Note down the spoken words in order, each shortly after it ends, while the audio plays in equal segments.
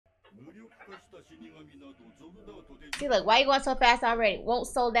See, look, why you going so fast already? Won't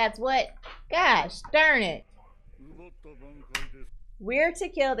sold that's what? Gosh, darn it. We're to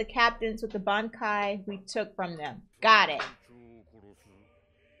kill the captains with the bankai we took from them. Got it.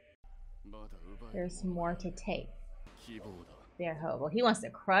 There's more to take. They're hobo. He wants to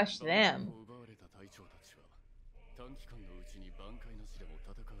crush them.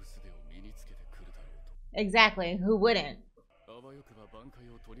 Exactly. Who wouldn't?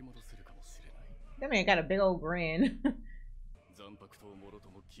 That man got a big old grin.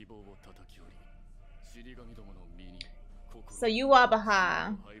 So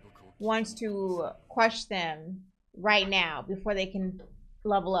Yuabaha wants to crush them right now before they can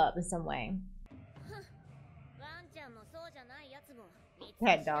level up in some way.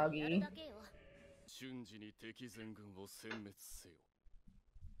 Pet doggy.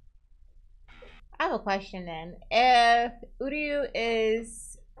 I have a question then. If Uryu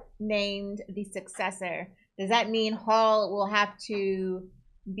is named the successor, does that mean Hall will have to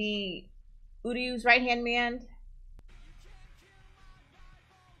be Uryu's right-hand man?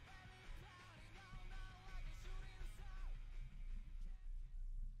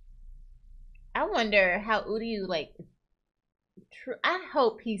 I wonder how Uryu, like, I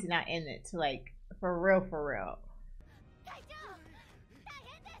hope he's not in it to, like, for real.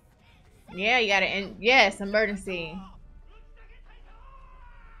 Yeah, you gotta end. Yes, emergency.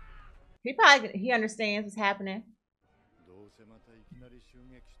 He understands what's happening.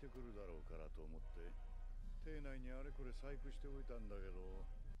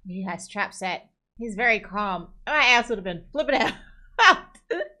 He has trap set. He's very calm. My ass would have been flipping out.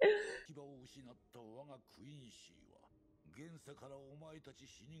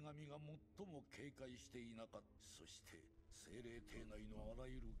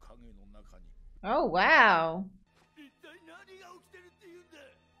 Oh wow.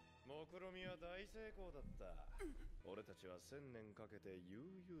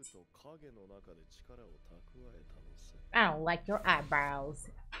 I don't like your eyebrows,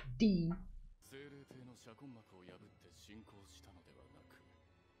 D.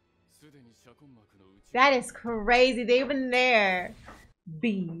 That is crazy. They've been there.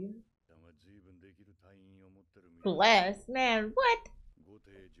 B. Bless. Man, what?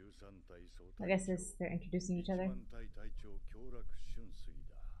 I guess they're introducing each other.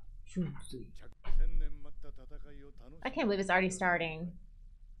 I can't believe it's already starting.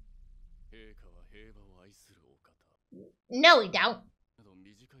 No, we don't.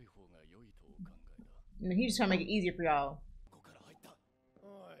 He's just trying to make it easier for y'all.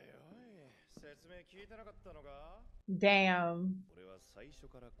 Damn.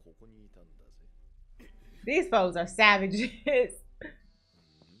 These folks are savages.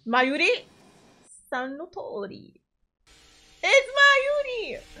 Mayuri? San no tori. It's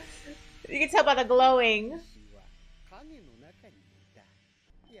Mayuri! You can tell by the glowing.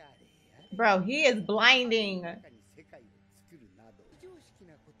 Bro, he is blinding.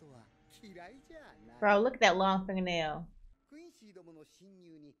 Bro, look at that long fingernail.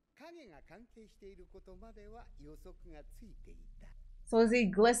 So is he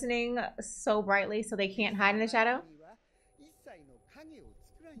glistening so brightly so they can't hide in the shadow?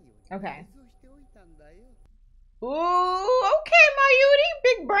 Okay. Ooh, okay, Mayuri,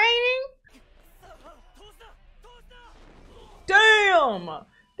 big braining. Damn!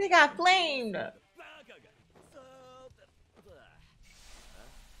 They got flamed.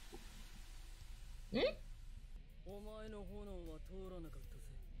 Hmm?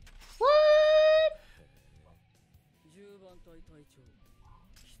 What?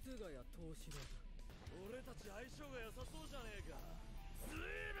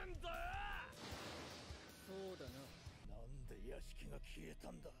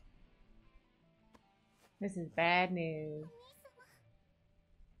 This is bad news.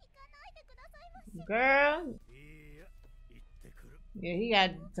 Girl. Yeah, he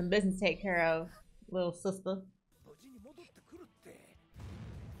got some business to take care of, little sister.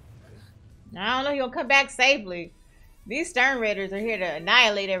 I don't know if he'll come back safely. These Stern Raiders are here to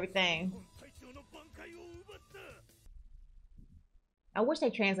annihilate everything. I wish they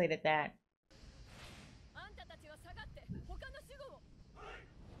translated that.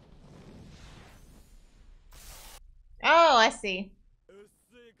 Oh, I see.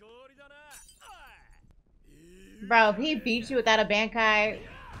 Bro, if he beat you without a Bankai,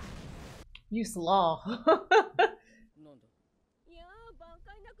 you slaw.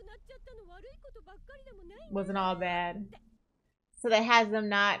 Wasn't all bad. So that has them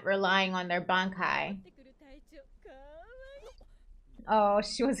not relying on their Bankai. Oh,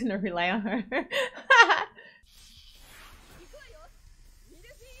 she wasn't gonna rely on her.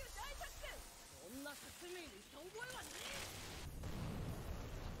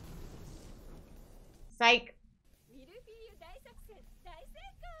 Psych.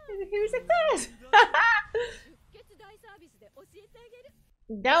 Huge success.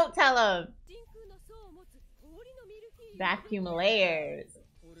 Don't tell him. Vacuum layers.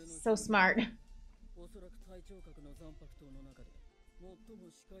 So smart.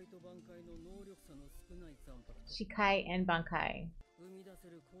 Shikai and Bankai.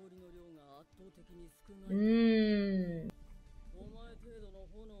 Mmm.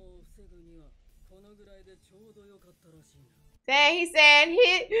 Dang, he said he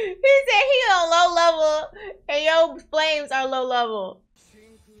on low level and your flames are low level.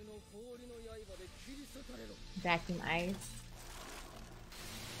 Vacuum ice.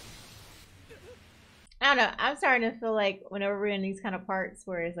 I don't know. I'm starting to feel like whenever we're in these kind of parts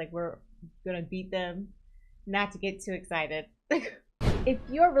where it's like we're gonna beat them, not to get too excited. If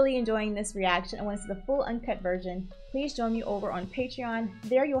you're really enjoying this reaction and want to see the full uncut version, please join me over on Patreon.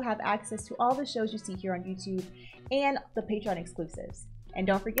 There you'll have access to all the shows you see here on YouTube and the Patreon exclusives. And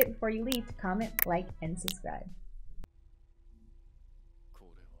don't forget before you leave to comment, like, and subscribe.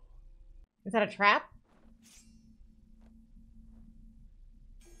 Is that a trap?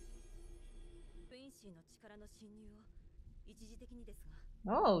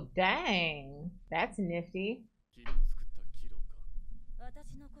 Oh, dang. That's nifty.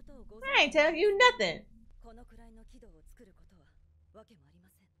 I ain't telling you nothing.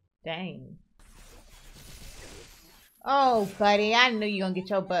 Dang. Oh, buddy, I knew you gonna get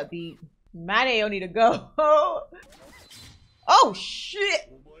your butt beat. Mario need to go. Oh,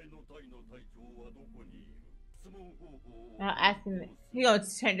 shit. I'll ask him. He gonna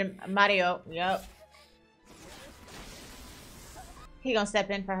turn to Mario. Yup. He gonna step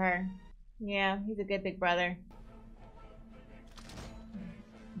in for her. Yeah, he's a good big brother.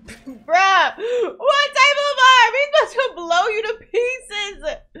 Bruh, what type of arm? He's about to blow you to pieces.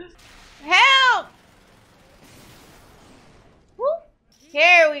 Help! Woo.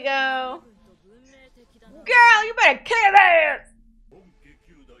 Here we go. Girl, you better kick his ass.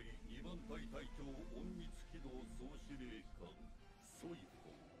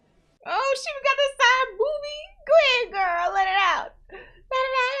 Oh, she got this side boobie. Go ahead, girl. Let it out. Let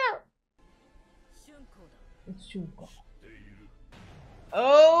it out. It's Shunko.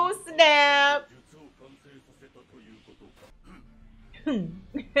 Oh, snap.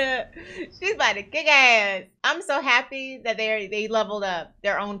 She's about to kick ass. I'm so happy that they leveled up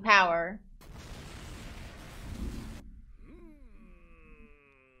their own power.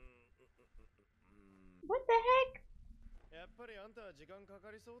 What the heck?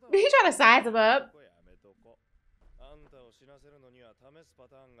 He trying to size him up.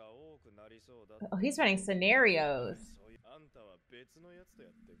 Oh, he's running scenarios.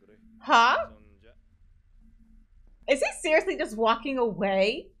 Huh? Is he seriously just walking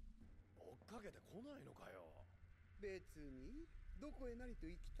away?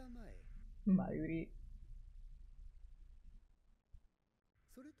 Mayuri.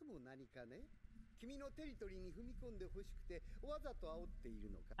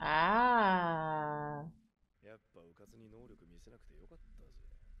 Ah.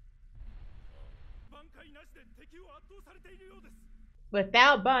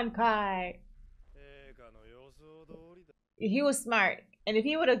 Without Bankai. He was smart. And if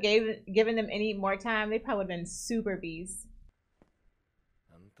he would have given them any more time, they probably would have been super beasts.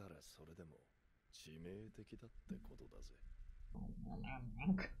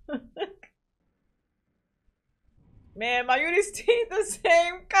 Man, Mayuri's teeth the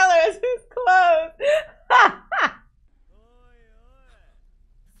same color as his clothes.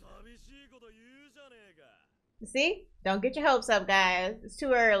 See? Don't get your hopes up, guys. It's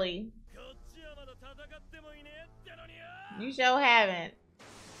too early. You sure haven't.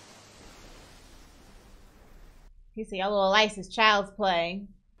 He said, y'all little lice is child's play.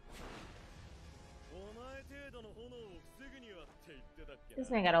 This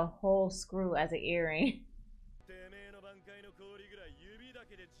man got a whole screw as an earring.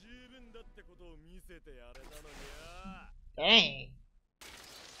 Dang.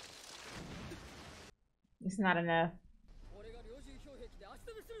 It's not enough.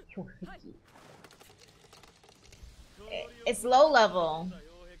 It's low level.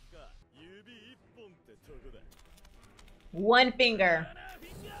 One finger.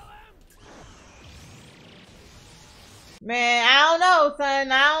 Man, I don't know,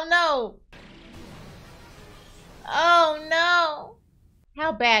 son. I don't know. Oh, no.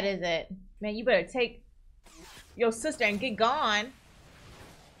 How bad is it? Man, you better take your sister and get gone.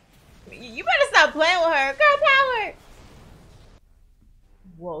 You better stop playing with her. Girl power.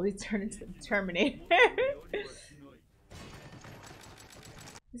 Whoa, he turned into the Terminator.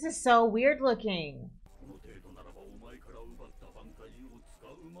 This is so weird looking.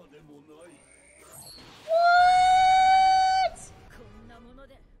 What?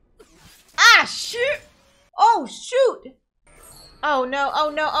 Ah, shoot! Oh, shoot! Oh no,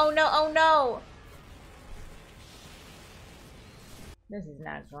 oh no, oh no, oh no! This is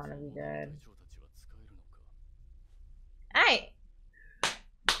not gonna be good. Hey!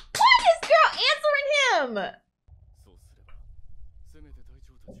 Why is this girl answering him?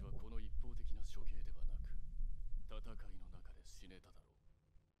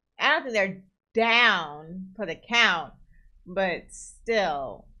 I don't think they're down for the count, but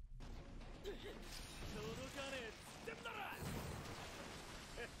still.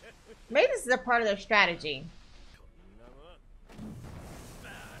 Maybe this is a part of their strategy.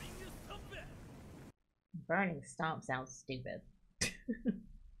 Burning stomp sounds stupid.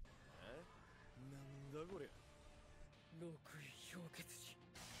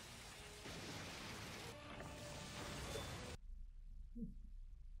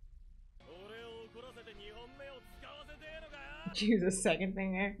 Use a second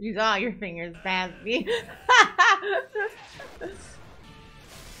finger. Use all your fingers, Basby.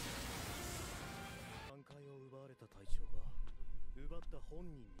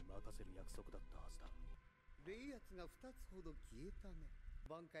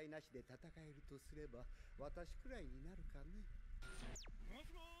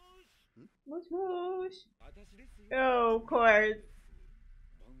 Whoosh, whoosh. Oh, of course.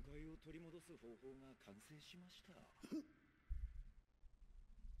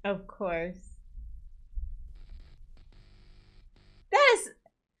 Of course. That is...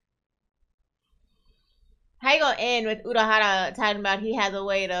 How you gonna end with Urahara talking about he has a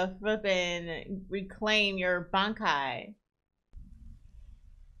way to flippin' reclaim your Bankai?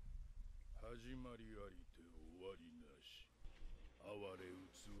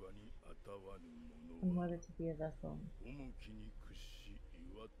 In order to be a vessel.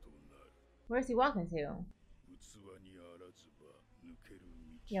 Where's he walking to?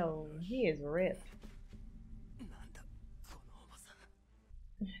 Yo, he is ripped.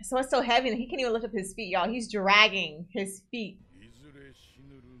 So it's so heavy that he can't even lift up his feet, y'all. He's dragging his feet.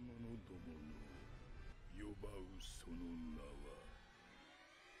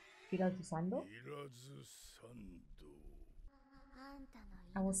 Sando?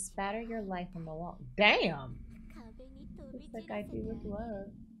 I will spatter your life on the wall. Damn! What's that guy do with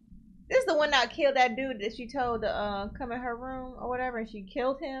love? This is the one that killed that dude that she told to come in her room or whatever, and she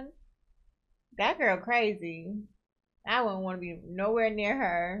killed him. That girl crazy. I wouldn't want to be nowhere near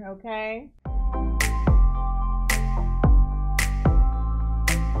her, okay?